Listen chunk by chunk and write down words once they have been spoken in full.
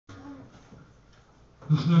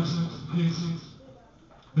This next piece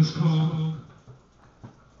is called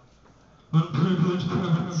Unprivileged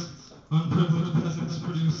Parents. Unprivileged peasants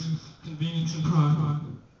produce convenience and pride.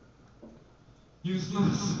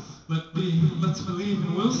 Useless, let be, let's believe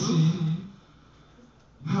and we'll see.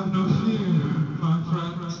 Have no fear, my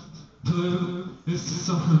friend. To live is to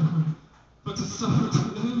suffer, but to suffer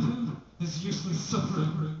to live is useless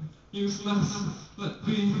suffering. Useless, let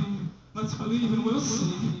be, let's believe and we'll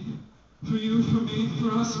see. For you, for me,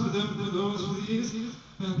 for us, for them, for those, for these,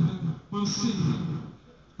 and we'll see.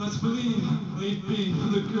 Let's believe, leave be, for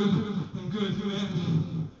the good and good who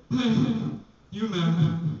end. Hey, you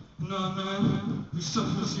man, non-man, who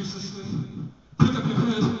suffers uselessly, pick up your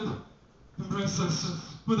head, embrace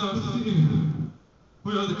us without fear.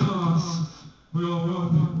 We are the cause, we are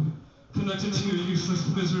one, connected to your useless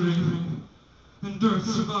misery. Endure,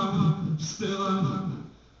 survive, stay alive,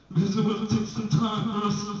 because it will take some time for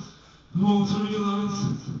us all to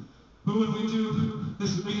realize. But when we do,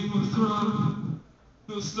 this being will thrive.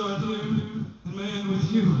 We'll start here and may end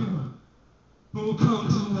with you. But we'll come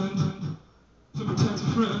to an end to protect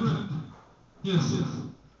a friend. Yes,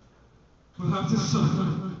 we'll have to suffer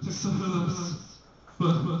less.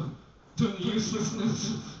 But turn the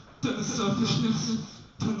uselessness, turn the selfishness,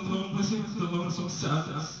 turn the loneliness, the lonesome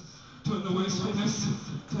sadness, turn the wastefulness,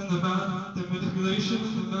 turn the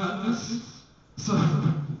manipulation, the madness.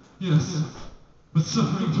 Suffer, yes, but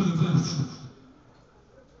suffering for the best.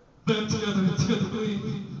 Band together,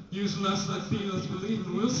 believe. Use less, let's be, let's believe,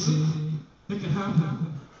 and we'll see. It can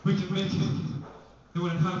happen. We can make it. And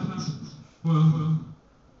when it happens, well,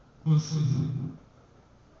 we'll see.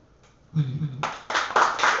 Thank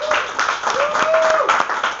you.